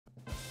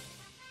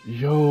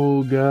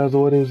Yo, guys,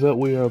 what is up?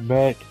 We are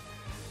back.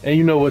 And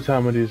you know what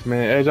time it is,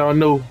 man. As y'all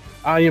know,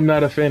 I am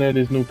not a fan of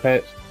this new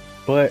patch,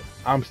 but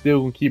I'm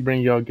still gonna keep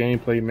bringing y'all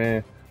gameplay,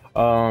 man.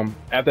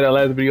 After that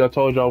last video, I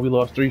told y'all we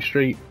lost 3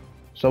 straight,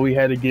 so we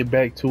had to get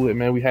back to it,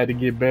 man. We had to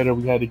get better.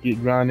 We had to get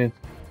grinding.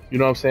 You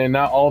know what I'm saying?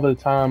 Not all the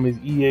time is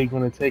EA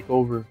gonna take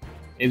over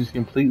and just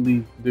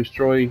completely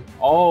destroy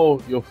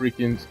all your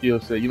freaking skill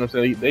set. You know what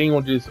I'm saying? They ain't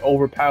gonna just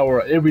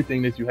overpower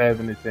everything that you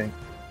have in the tank.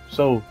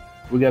 So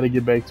we got to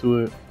get back to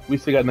it. We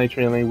still got Night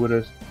Train Lane with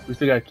us. We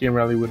still got Ken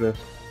Riley with us.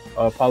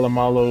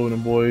 Palomalo and the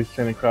boys,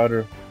 Shannon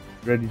Crowder,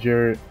 Reggie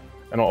Jarrett,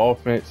 and on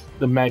offense,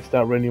 the maxed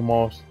out Randy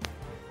Moss.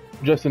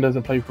 Justin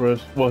doesn't play for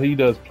us. Well, he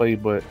does play,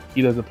 but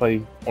he doesn't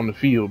play on the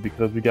field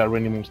because we got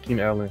Randy Moss,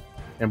 Keenan Allen,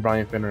 and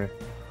Brian Finneran.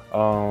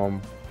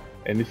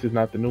 And this is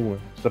not the new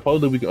one.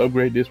 Supposedly we can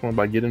upgrade this one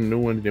by getting a new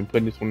one and then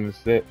putting this one in the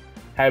set.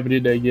 Haven't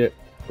did that yet,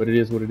 but it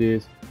is what it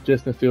is.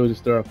 Justin Fields is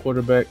still our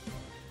quarterback.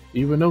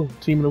 Even though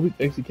Team of the Week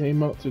actually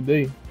came out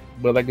today.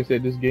 But like I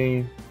said, this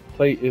game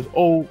play is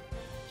old.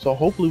 So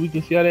hopefully we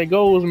can see how that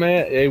goes,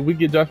 man. If we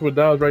get Joshua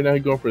Dobbs right now,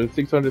 he's going for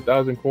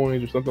 600,000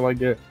 coins or something like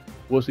that.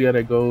 We'll see how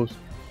that goes.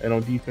 And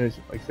on defense,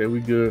 like I said, we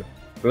good.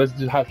 But let's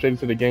just hop straight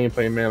into the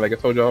gameplay, man. Like I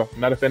told y'all,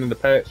 not a fan of the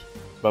patch.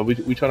 But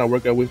we trying to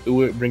work our way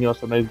through it, bring y'all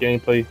some nice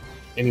gameplay.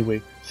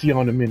 Anyway, see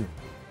y'all in a minute.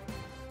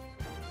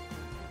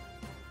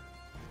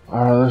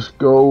 Alright, let's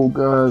go,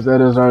 guys. That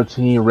is our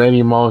team.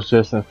 Randy Moss,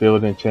 Justin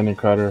Field, and Shannon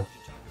Crowder.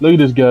 Look at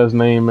this guy's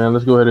name, man.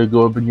 Let's go ahead and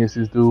go up against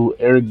this dude.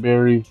 Eric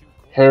Berry,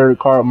 Harry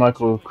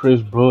Carmichael,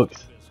 Chris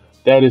Brooks.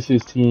 That is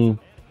his team.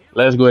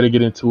 Let's go ahead and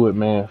get into it,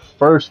 man.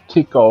 First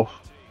kickoff.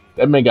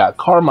 That man got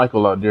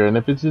Carmichael out there. And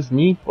if it's just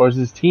me or does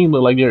his team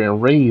look like they're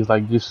enraged,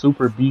 like just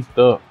super beefed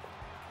up.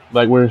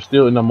 Like we're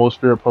still in the Most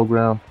Spirit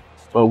program.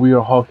 But we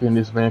are hawking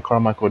this man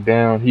Carmichael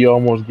down. He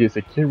almost gets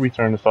a kit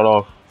return to start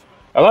off.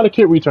 A lot of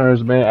kit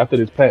returns, man, after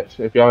this patch.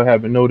 If y'all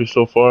haven't noticed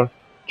so far.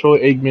 Troy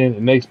Aikman,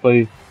 next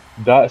play,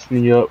 dots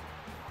me up.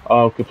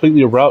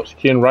 Completely routes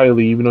Ken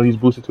Riley, even though he's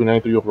boosted to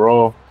 93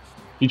 overall.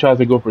 He tries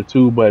to go for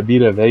 2, but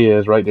Vita Vea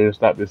is right there to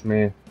stop this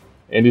man.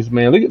 And this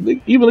man,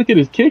 look at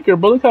his kicker,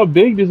 bro. Look how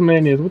big this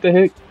man is. What the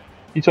heck?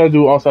 He tried to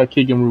do an offside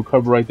kick and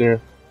recover right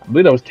there. I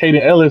believe that was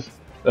Caden Ellis,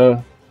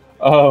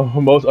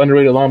 most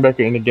underrated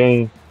linebacker in the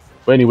game.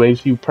 But anyway,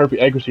 see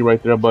perfect accuracy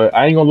right there. But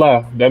I ain't gonna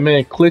lie, that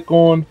man click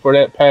on for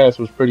that pass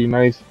was pretty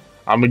nice.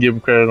 I'm gonna give him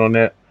credit on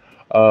that.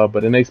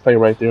 But the next play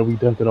right there, we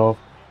dumped it off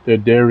to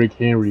Derrick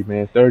Henry,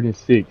 man. 3rd and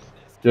 6.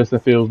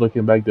 Justin Fields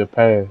looking back to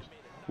pass.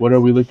 What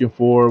are we looking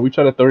for? We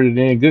try to third it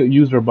in. Good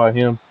user by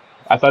him.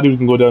 I thought he was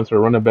going to go down to a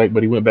running back,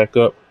 but he went back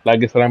up.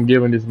 Like I said, I'm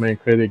giving this man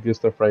credit. Good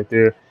stuff right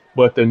there.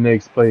 But the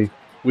next play,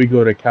 we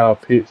go to Kyle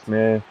Pitts,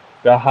 man.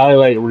 The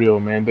highlight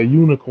reel, man. The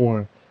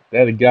unicorn.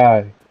 That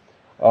guy.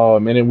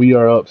 And then we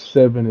are up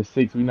 7 and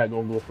 6. We're not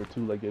going to go for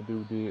 2 like that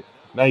dude did.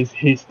 Nice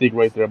hit stick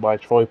right there by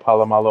Troy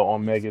Polamalu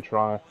on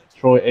Megatron.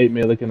 Troy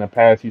Aikman looking to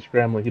pass. He's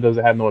scrambling. He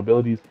doesn't have no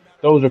abilities.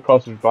 Those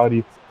across his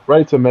body.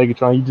 Right to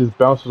Megatron. He just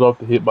bounces off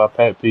the hit by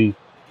Pat P.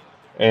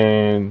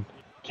 And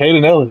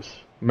Caden Ellis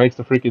makes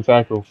the freaking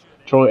tackle.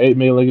 Troy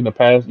Aikman looking to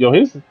pass. Yo,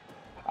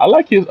 I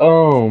like his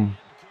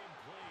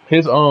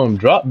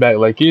drop back.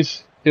 Like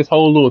his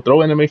whole little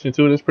throw animation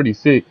too. That's pretty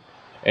sick.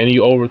 And he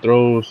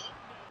overthrows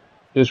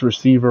his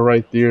receiver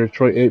right there.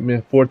 Troy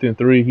Aikman, 4th and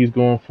 3. He's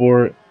going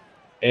for it.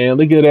 And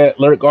look at that.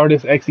 Lurk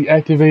artist actually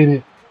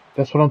activated.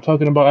 That's what I'm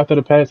talking about after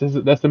the pass.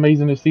 That's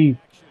amazing to see.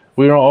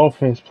 We're on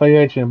offense. Play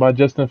action by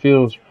Justin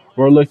Fields.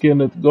 We're looking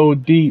to go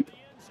deep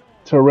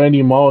to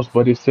Randy Moss,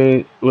 but it said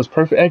it was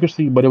perfect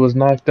accuracy, but it was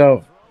knocked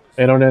out.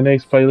 And on that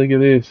next play, look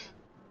at this.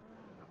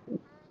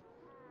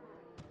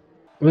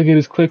 Look at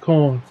this click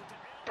on.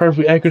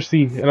 Perfect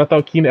accuracy. And I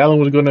thought Keenan Allen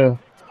was going to...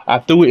 I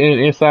threw it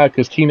inside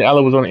because Keenan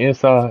Allen was on the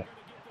inside.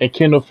 And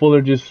Kendall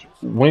Fuller just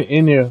went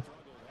in there.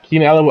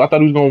 Keenan Allen, I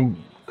thought he was going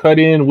to cut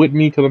in with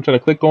me because I'm trying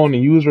to click on the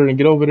user and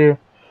get over there.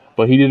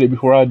 But he did it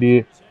before I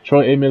did.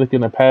 Troy Aikman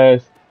looking to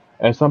pass.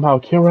 And somehow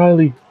Ken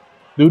Riley...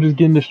 Dude is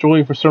getting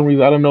destroyed for some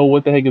reason. I don't know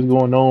what the heck is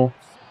going on.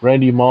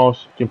 Randy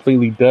Moss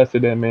completely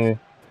dusted that man.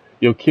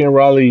 Yo, Ken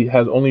Riley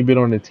has only been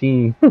on the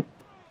team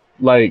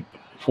like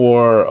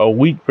for a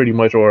week pretty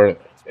much, or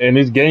in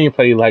his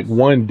gameplay like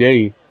one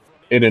day.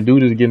 And the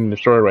dude is getting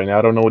destroyed right now.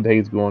 I don't know what the heck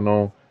is going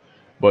on.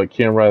 But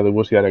Ken Riley,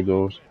 we'll see how that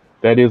goes.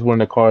 That is one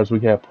of the cards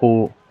we have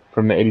pulled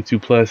from the 82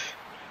 plus.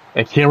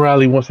 And Ken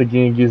Riley once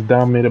again gets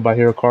dominated by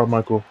Harry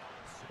Carmichael.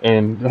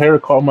 And Harry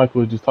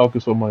Carmichael is just talking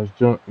so much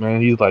junk,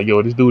 man. He's like,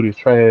 yo, this dude is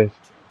trash.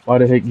 Why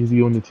the heck is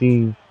he on the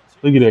team?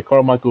 Look at that.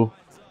 Carmichael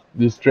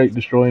just straight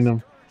destroying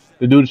him.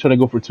 The dude is trying to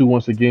go for 2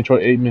 once again.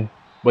 Troy Aikman.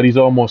 But he's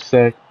almost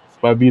sacked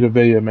by Vita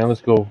Vea, man.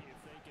 Let's go.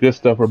 Good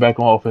stuff. We're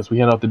back on offense. We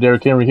hand off to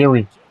Derrick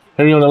Henry.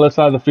 Henry on the left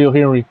side of the field.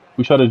 Henry.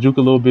 We try to juke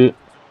a little bit.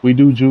 We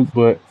do juke,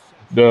 but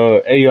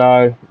the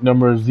AI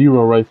number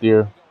 0 right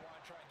there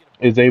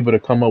is able to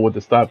come up with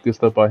the stop. Good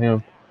stuff by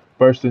him.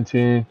 1st and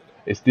 10.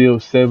 It's still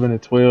 7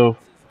 and 12.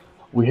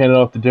 We hand it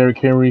off to Derrick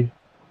Henry.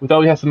 We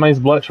thought we had some nice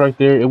blocks right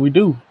there, and we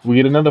do. We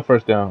get another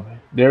 1st down.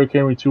 Derrick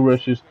Henry, 2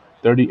 rushes,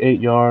 38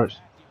 yards.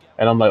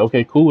 And I'm like,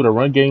 okay, cool. The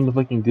run game is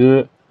looking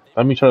good.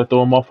 Let me try to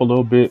throw him off a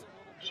little bit.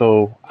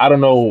 So I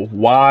don't know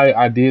why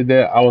I did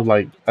that. I was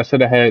like, I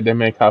should have had that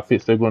man Kyle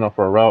Pitts still going up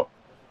for a route.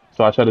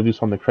 So I tried to do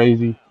something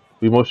crazy.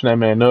 We motion that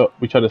man up.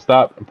 We try to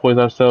stop and poise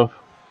ourselves.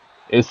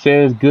 It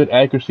says good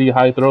accuracy,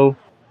 high throw,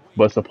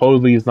 but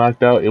supposedly he's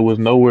knocked out. It was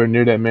nowhere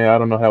near that man. I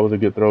don't know how it was a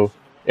good throw.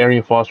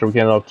 Arian Foster, we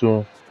handed off to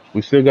him.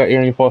 We still got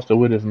Arian Foster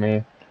with us,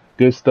 man.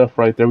 Good stuff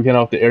right there. We handed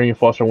off to Arian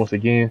Foster once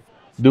again.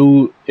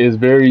 Dude is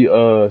very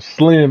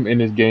slim in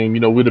this game.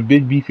 You know, with a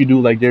big beefy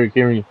dude like Derrick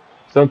Henry,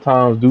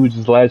 sometimes dudes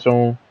just latch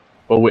on.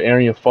 But with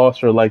Arian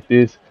Foster like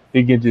this,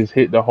 he can just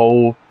hit the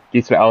hole,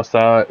 get to the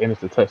outside, and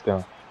it's a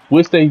touchdown.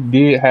 Wish they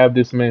did have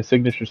this man's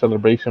signature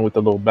celebration with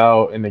the little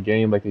bow in the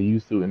game like they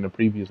used to in the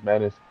previous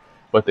Madness,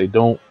 but they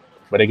don't.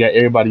 But they got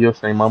everybody else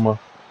saying mama.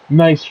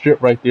 Nice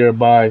strip right there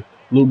by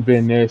Luke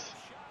Van Ness.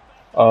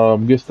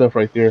 Good stuff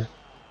right there.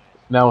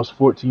 Now it's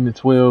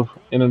 14-12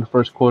 in the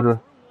first quarter.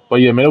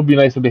 But yeah, man, it would be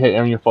nice if they had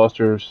Arian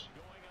Foster's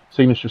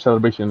signature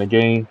celebration in the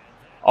game.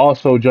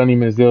 Also, Johnny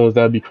Manziel's,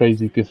 that'd be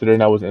crazy considering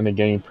that was in the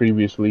game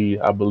previously,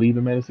 I believe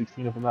in Madden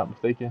 16, if I'm not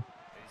mistaken.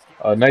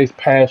 A nice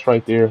pass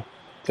right there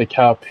to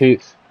Kyle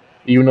Pitts.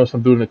 Even though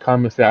some dude in the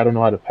comments said I don't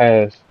know how to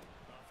pass,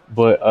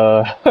 but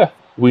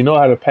we know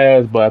how to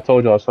pass. But I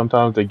told y'all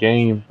sometimes the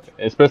game,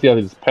 especially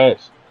after this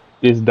patch,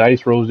 this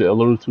dice rolls it a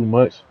little too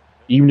much.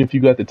 Even if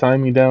you got the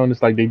timing down,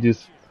 it's like they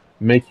just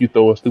make you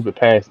throw a stupid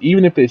pass.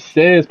 Even if it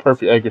says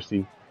perfect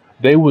accuracy,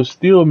 they will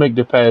still make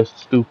the pass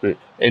stupid.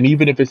 And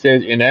even if it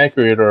says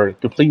inaccurate or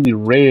completely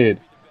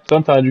red,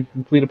 sometimes you can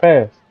complete a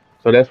pass.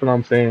 So that's what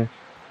I'm saying.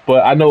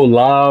 But I know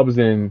lobs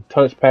and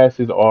touch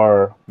passes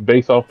are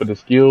based off of the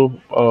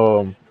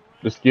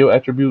skill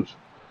attributes.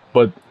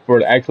 But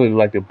for actually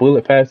like the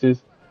bullet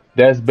passes,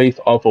 that's based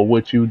off of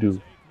what you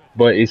do.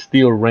 But it's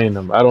still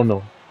random. I don't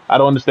know. I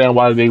don't understand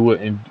why they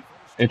would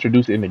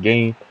introduce it in the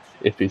game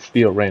if it's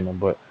still random.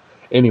 But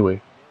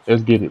anyway,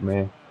 let's get it,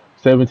 man.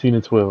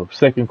 17-12,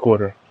 second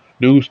quarter.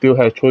 Dude still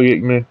has Troy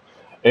Aikman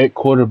at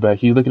quarterback.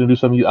 He's looking to do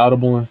something. He's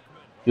audibling.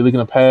 He's looking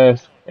to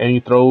pass, and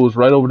he throws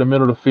right over the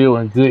middle of the field.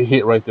 And good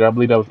hit right there. I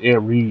believe that was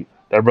Ed Reed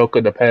that broke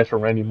up the pass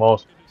from Randy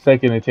Moss.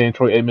 2nd and 10.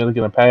 Troy Aikman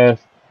looking to pass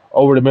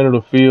over the middle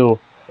of the field,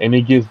 and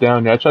he gets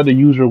down there. I tried to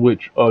use her with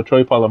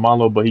Troy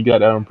Polamalu, but he got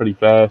down pretty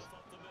fast.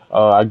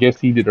 I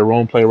guess he did the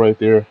wrong play right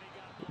there.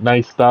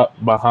 Nice stop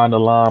behind the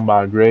line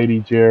by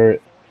Grady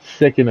Jarrett.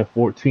 2nd and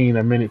 14,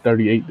 a minute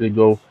 38 to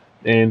go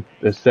in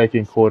the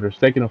second quarter.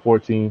 2nd and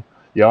 14.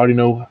 You already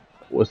know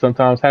what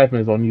sometimes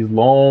happens on these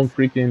long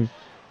freaking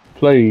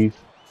plays.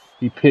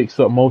 He picks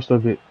up most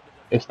of it.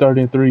 It's 3rd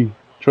and 3.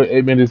 Troy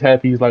Aikman is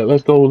happy. He's like,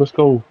 let's go, let's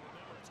go.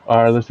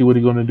 All right, let's see what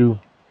he's going to do.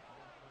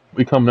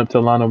 We coming up to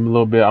the lineup a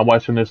little bit. I'm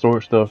watching this sort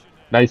of stuff.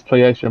 Nice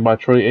play action by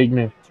Troy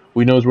Aikman.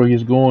 We knows where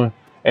he's going.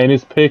 And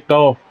it's picked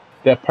off.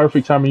 That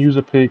perfect time to use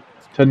a pick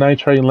to Night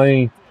Train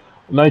Lane.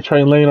 Night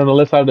Train Lane on the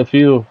left side of the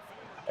field.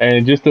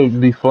 And just to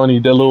be funny,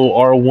 that little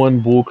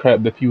R1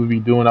 bullcrap that people be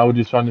doing, I was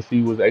just trying to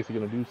see who was actually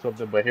going to do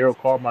something. But Harold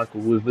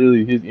Carmichael was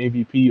literally his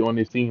MVP on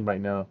this team right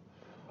now.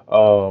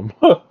 Um,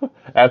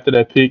 after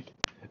that pick,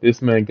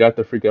 this man got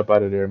the freak up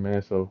out of there,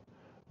 man. So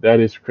that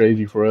is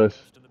crazy for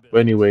us. But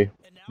anyway,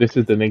 this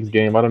is the next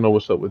game. I don't know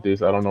what's up with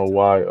this. I don't know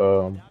why.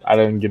 I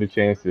didn't get a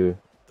chance to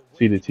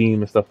see the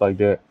team and stuff like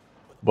that.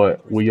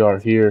 But we are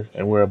here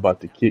and we're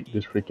about to kick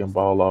this freaking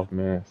ball off,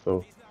 man.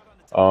 So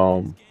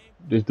um,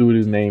 this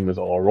dude's name is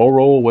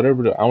Aurora,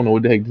 whatever. I don't know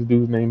what the heck this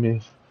dude's name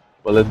is,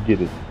 but let's get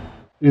it.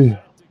 Yeah.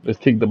 Let's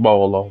kick the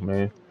ball off,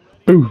 man.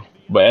 Boo.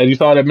 But as you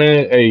saw that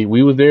man, hey,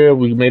 we was there.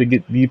 We made a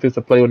good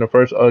defensive play in the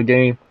first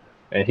game,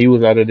 and he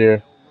was out of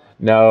there.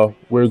 Now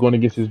we're going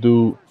against this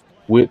dude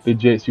with the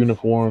Jets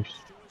uniforms.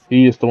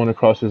 He is throwing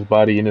across his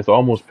body, and it's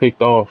almost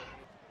picked off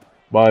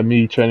by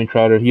me, Channing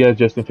Crowder. He has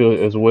Justin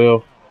Fields as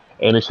well,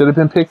 and it should have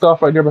been picked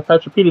off right there by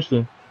Patrick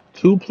Peterson.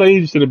 Two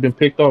plays should have been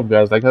picked off,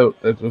 guys. Like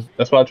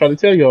that's why I try to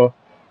tell y'all.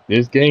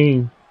 This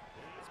game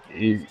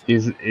is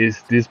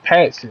this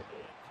patch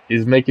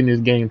is making this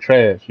game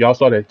trash. Y'all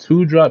saw that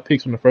 2 drop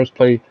picks from the first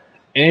play,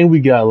 and we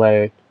got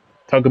lag.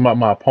 Talking about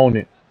my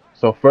opponent.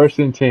 So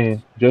 1st and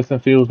 10, Justin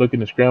Fields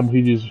looking to scramble.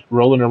 He just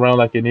rolling around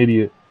like an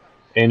idiot,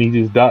 and he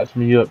just dots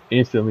me up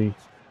instantly.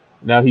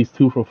 Now he's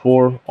 2 for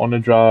 4 on the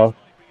drive.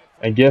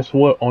 And guess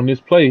what? On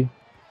this play,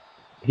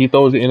 he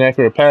throws an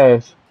inaccurate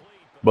pass.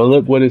 But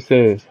look what it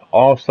says.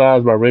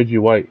 Offsides by Reggie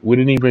White. We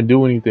didn't even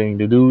do anything.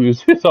 The dude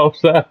is just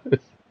offsides.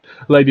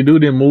 Like the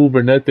dude didn't move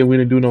or nothing. We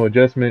didn't do no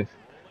adjustments.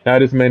 Now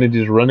this man is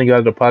just running out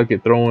of the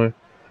pocket, throwing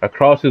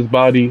across his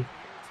body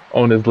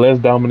on his less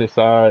dominant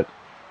side,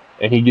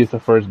 and he gets a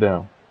first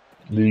down.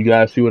 Do you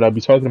guys see what I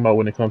be talking about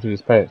when it comes to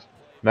this pass?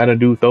 Now the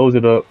dude throws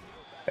it up,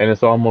 and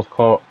it's almost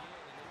caught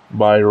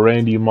by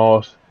Randy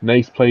Moss.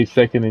 Next play,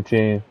 2nd and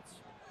 10.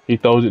 He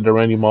throws it to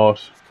Randy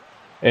Moss,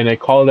 and they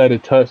call that a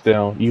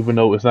touchdown, even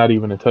though it's not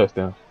even a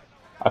touchdown.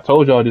 I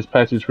told y'all this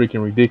patch is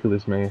freaking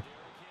ridiculous, man.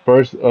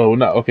 First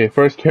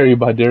carry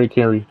by Derrick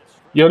Henry.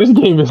 Yo, this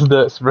game is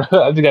nuts, bro.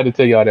 I just got to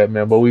tell y'all that,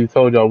 man. But we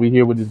told y'all we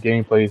here with this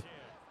gameplay.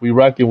 We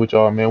rocking with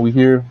y'all, man. We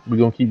here. We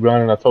gonna keep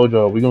grinding. I told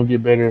y'all we gonna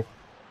get better.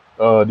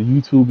 The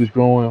YouTube is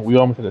growing. We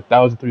almost at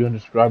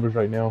 1,300 subscribers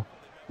right now.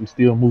 We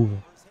still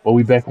moving. But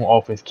we back on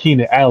offense.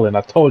 Keenan Allen.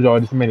 I told y'all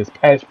this man is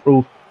patch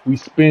proof. We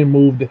spin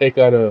move the heck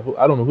out of.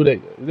 I don't know who that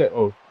is. That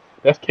oh,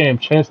 that's Cam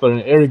Chancellor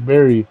and Eric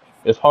Berry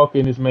is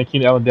hawking this man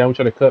Keenan Allen down. We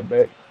try to cut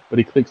back, but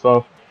he clicks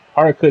off.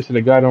 Hard cut should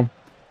have got him.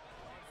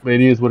 But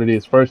it is what it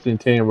is. 1st and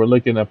 10. We're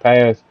looking to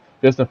pass.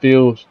 Justin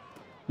Fields.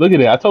 Look at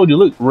that. I told you.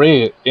 Look,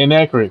 red,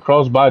 inaccurate,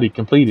 crossbody,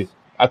 completed.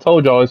 I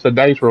told y'all it's a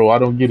dice roll. I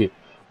don't get it.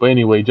 But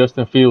anyway,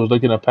 Justin Fields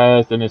looking to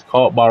pass and it's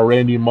caught by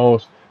Randy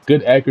Moss.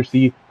 Good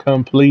accuracy,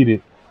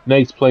 completed.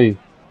 Next play,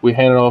 we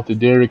hand it off to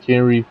Derrick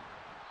Henry.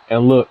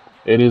 And look,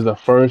 it is a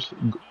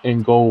 1st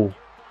and goal.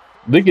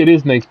 Look at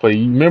this next play.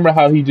 You remember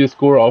how he just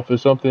scored off of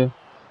something?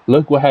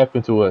 Look what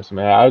happened to us,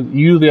 man. I don't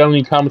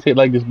even commentate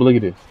like this, but look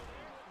at this.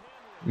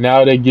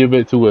 Now they give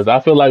it to us. I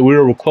feel like we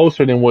were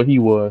closer than what he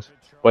was,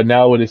 but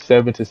now it is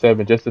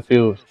 7-7. Justin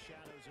Fields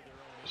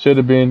should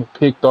have been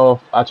picked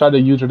off. I tried to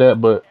use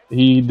that, but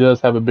he does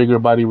have a bigger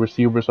body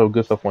receiver, so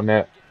good stuff on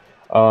that.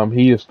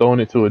 He is throwing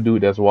it to a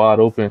dude that's wide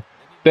open.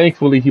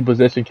 Thankfully, he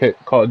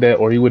caught that,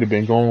 or he would have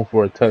been going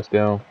for a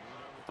touchdown.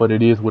 But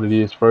it is what it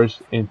is.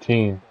 1st and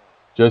 10.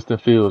 Justin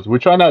Fields. We're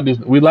trying out this.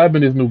 We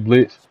labbing this new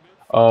blitz.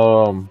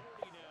 Um,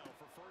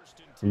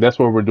 that's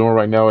what we're doing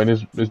right now, and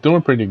it's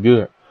doing pretty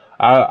good.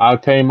 I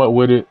came up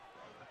with it,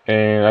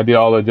 and I did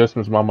all the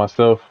adjustments by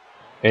myself.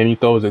 And he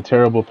throws a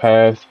terrible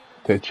pass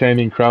to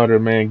Channing Crowder,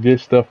 man. Good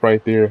stuff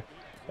right there.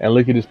 And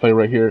look at this play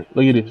right here.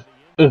 Look at this.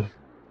 Ugh.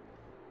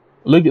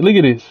 Look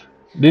at this.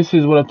 This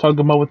is what I'm talking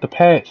about with the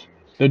patch.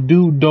 The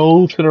dude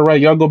dove to the right.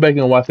 Y'all go back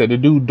and watch that. The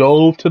dude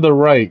dove to the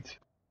right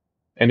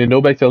and then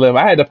go back to the left.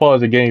 I had to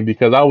pause the game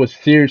because I was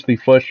seriously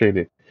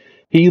frustrated.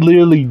 He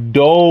literally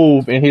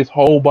dove and his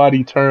whole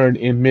body turned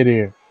in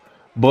midair.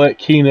 But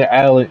Keenan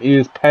Allen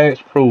is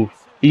patch proof.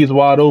 He's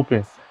wide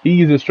open.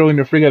 He's destroying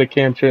the freak out of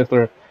Cam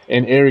Chancellor,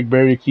 and Eric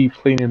Berry keeps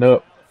cleaning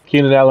up.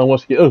 Keenan Allen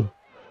wants to get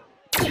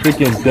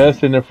freaking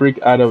dusting the freak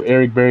out of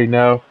Eric Berry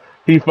now.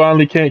 He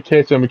finally can't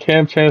catch him.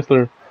 Cam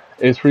Chancellor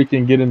is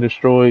freaking getting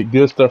destroyed.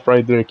 Good stuff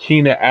right there.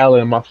 Keenan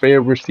Allen, my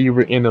favorite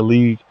receiver in the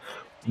league.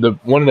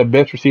 One of the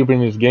best receivers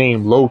in this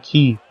game, low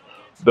key.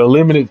 The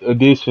limited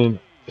edition,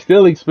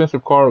 still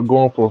expensive card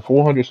going for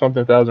 400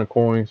 something thousand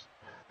coins.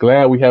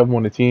 Glad we have him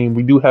on the team.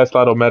 We do have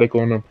Slot-O-Matic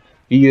on him.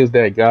 He is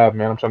that guy,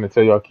 man. I'm trying to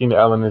tell y'all, Keenan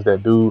Allen is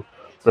that dude.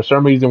 For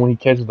some reason, when he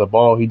catches the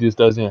ball, he just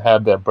doesn't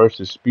have that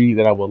burst of speed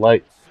that I would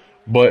like.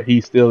 But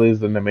he still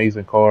is an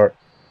amazing card.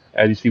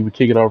 As you see, we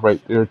kick it off right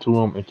there to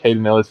him, and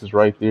Caden Ellis is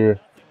right there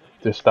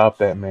to stop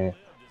that man.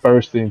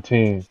 1st and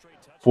 10,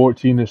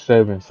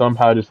 14-7.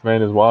 Somehow this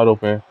man is wide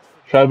open.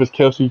 Travis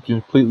Kelce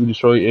completely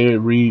destroyed Ed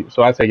Reed.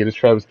 So I take it as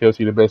Travis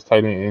Kelce, the best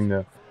tight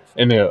end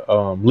in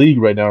the league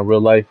right now in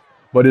real life.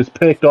 But it's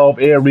picked off.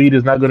 Ed Reed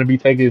is not going to be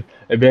taken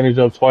advantage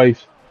of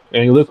twice.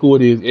 And look who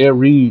it is. Ed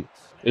Reed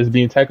is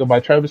being tackled by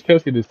Travis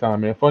Kelce this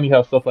time, man. Funny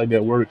how stuff like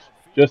that works.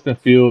 Justin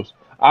Fields,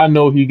 I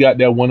know he got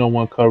that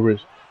one-on-one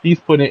coverage. He's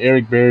putting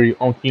Eric Berry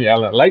on Keenan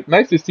Allen. Like,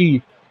 nice to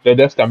see that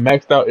that's the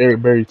maxed out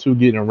Eric Berry too,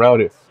 getting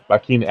routed by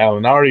Keenan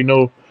Allen. I already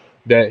know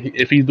that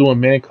if he's doing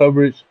man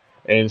coverage,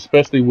 and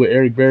especially with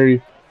Eric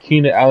Berry,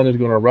 Keenan Allen is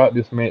going to route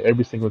this man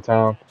every single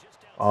time.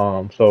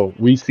 So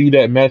we see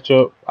that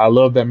matchup. I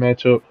love that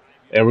matchup,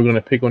 and we're going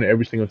to pick on it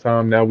every single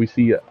time. Now we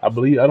see, I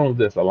believe, I don't know if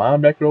there's a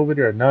linebacker over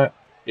there or not.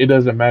 It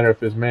doesn't matter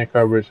if it's man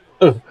coverage.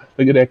 Look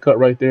at that cut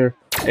right there,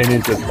 and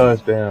it's a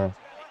touchdown.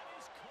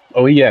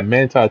 Oh, he had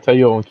Manti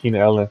Te'o on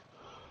Keenan Allen.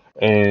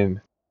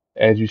 And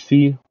as you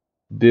see,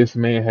 this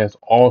man has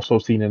also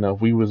seen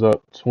enough. We was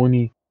up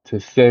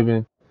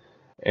 20-7,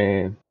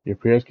 and your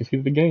prayers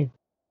conceded the game.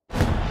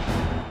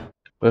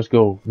 Let's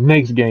go.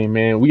 Next game,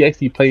 man. We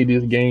actually played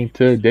this game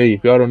today.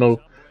 If y'all don't know,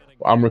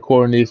 I'm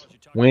recording this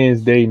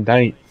Wednesday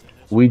night.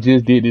 We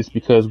just did this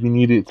because we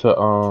needed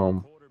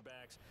to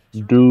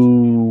do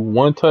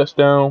one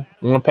touchdown,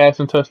 one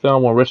passing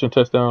touchdown, one rushing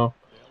touchdown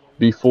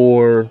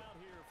before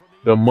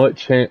the MUT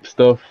champ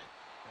stuff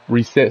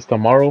resets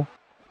tomorrow.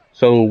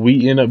 So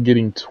we end up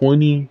getting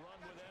 20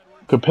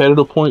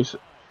 competitive points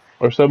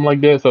or something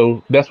like that.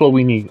 So that's what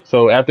we need.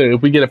 So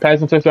if we get a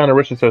passing touchdown and a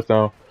rushing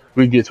touchdown,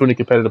 we get 20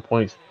 competitive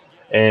points.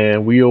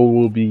 And we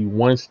will be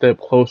one step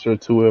closer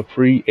to a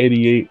free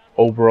 88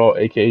 overall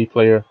AKA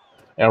player.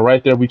 And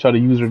right there, we try to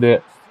use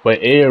that.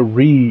 But Ed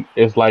Reed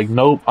is like,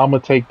 nope, I'm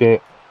going to take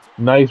that.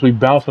 Nice. We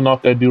bouncing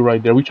off that dude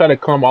right there. We try to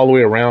come all the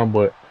way around,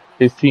 but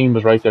his team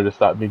was right there to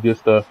stop me. Good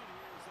stuff.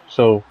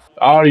 So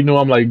I already knew.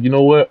 I'm like, you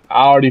know what?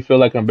 I already feel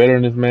like I'm better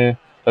than this man.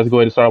 Let's go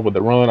ahead and start with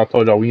the run. I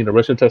told y'all we need a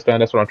rushing touchdown.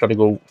 That's what I'm trying to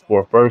go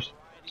for first.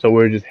 So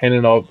we're just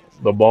handing off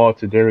the ball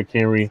to Derrick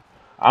Henry.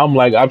 I'm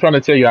trying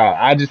to tell you,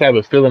 I just have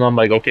a feeling. I'm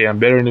like, okay, I'm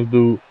better than this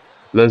dude.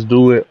 Let's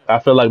do it. I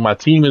feel like my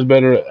team is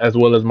better as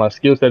well as my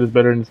skill set is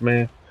better than this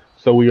man.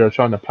 So we are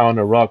trying to pound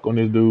the rock on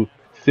this dude.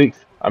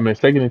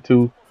 2nd and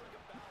 2.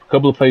 A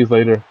couple of plays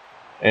later,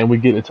 and we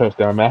get a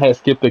touchdown. Man, I had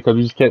skipped it because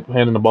we just kept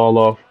handing the ball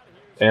off.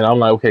 And I'm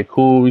like, okay,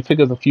 cool. We took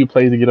us a few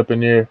plays to get up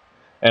in there.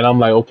 And I'm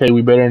like, okay,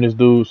 we better than this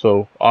dude.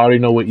 So I already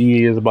know what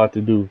EA is about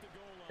to do.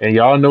 And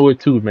y'all know it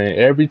too, man.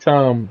 Every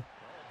time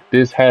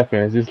this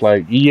happens, it's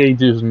like EA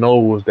just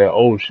knows that,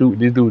 oh, shoot,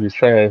 this dude is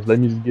trash. Let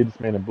me just give this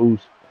man a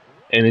boost.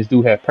 and this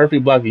dude had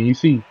perfect blocking. You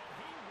see,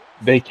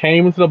 they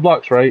came into the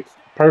blocks, right?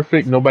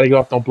 Perfect. Nobody got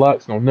off no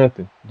blocks, no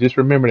nothing. Just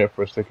remember that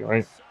for a second,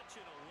 right?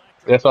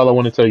 That's all I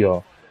want to tell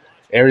y'all.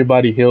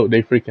 Everybody held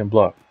they freaking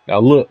block. Now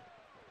look,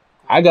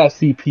 I got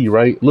CP,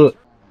 right? Look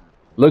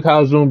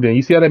how I zoomed in.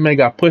 You see how that man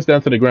got pushed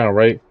down to the ground,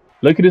 right?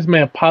 Look at this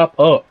man pop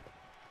up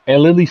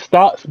and literally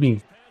stops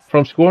me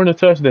from scoring a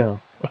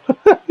touchdown.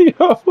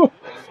 Yo,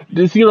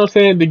 this, you know what I'm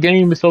saying? The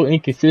game is so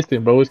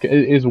inconsistent, bro.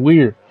 It's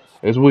weird.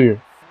 It's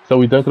weird. So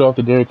we dunk it off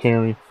to Derrick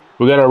Henry.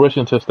 We got our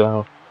rushing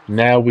touchdown.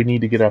 Now we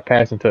need to get our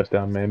passing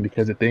touchdown, man,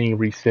 because the thing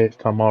resets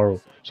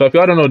tomorrow. So if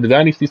y'all don't know, the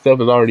Dynasty stuff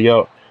is already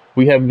out.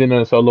 We haven't been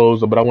on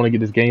solos, but I want to get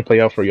this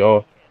gameplay out for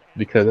y'all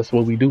because that's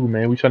what we do,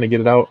 man. We trying to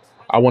get it out.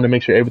 I want to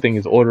make sure everything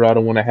is ordered. I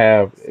don't want to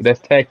have that's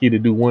tacky to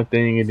do one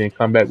thing and then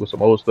come back with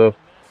some old stuff.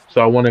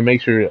 So I want to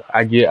make sure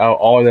I get out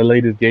all the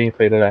latest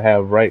gameplay that I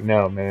have right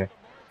now, man.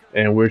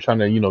 And we're trying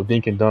to,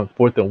 dink and dunk,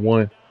 4th and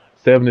 1,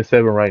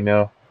 7-7 right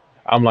now.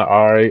 I'm like,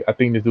 all right, I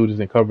think this dude is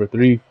in cover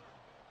three.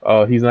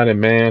 He's not in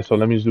man, so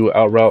let me just do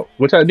out route,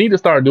 which I need to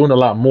start doing a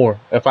lot more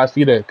if I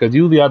see that, because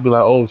usually I'd be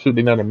like, oh shoot,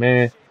 they're not a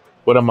man.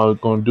 What am I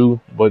gonna do?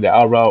 But the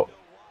out route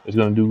is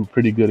gonna do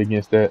pretty good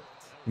against that.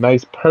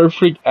 Nice,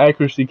 perfect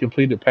accuracy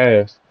completed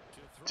pass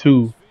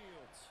to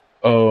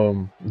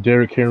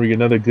Derrick Henry.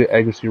 Another good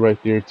accuracy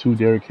right there to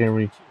Derrick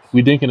Henry.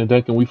 We dinking and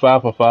dunking. We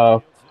 5 for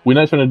 5. We're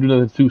not trying to do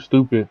nothing too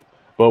stupid,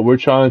 but we're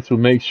trying to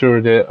make sure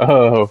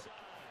that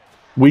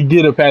we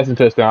get a passing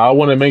touchdown. I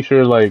want to make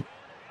sure like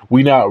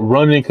we not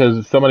running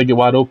because somebody get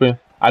wide open.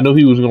 I know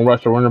he was gonna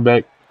rush the running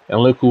back, and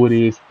look who it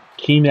is.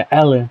 Keenan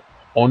Allen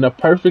on the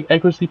perfect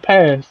accuracy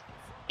pass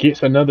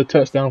gets another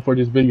touchdown for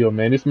this video,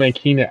 man. This man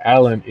Keenan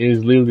Allen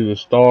is literally the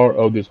star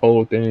of this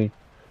whole thing,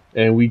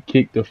 and we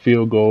kicked the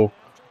field goal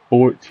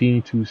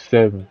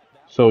 14-7.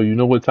 So you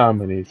know what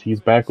time it is.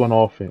 He's back on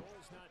offense.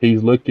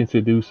 He's looking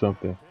to do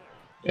something.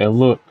 And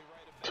look,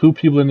 two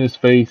people in his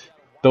face,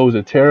 throws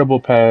a terrible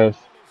pass.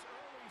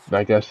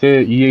 Like I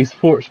said, EA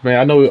Sports, man.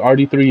 I know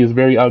RD3 is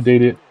very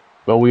outdated,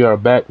 but we are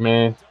back,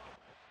 man.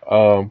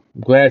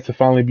 Glad to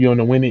finally be on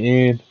the winning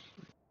end.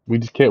 We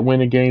just kept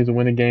winning games and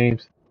winning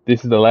games.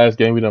 This is the last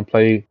game we done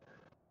played.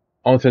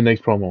 On to the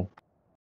next promo.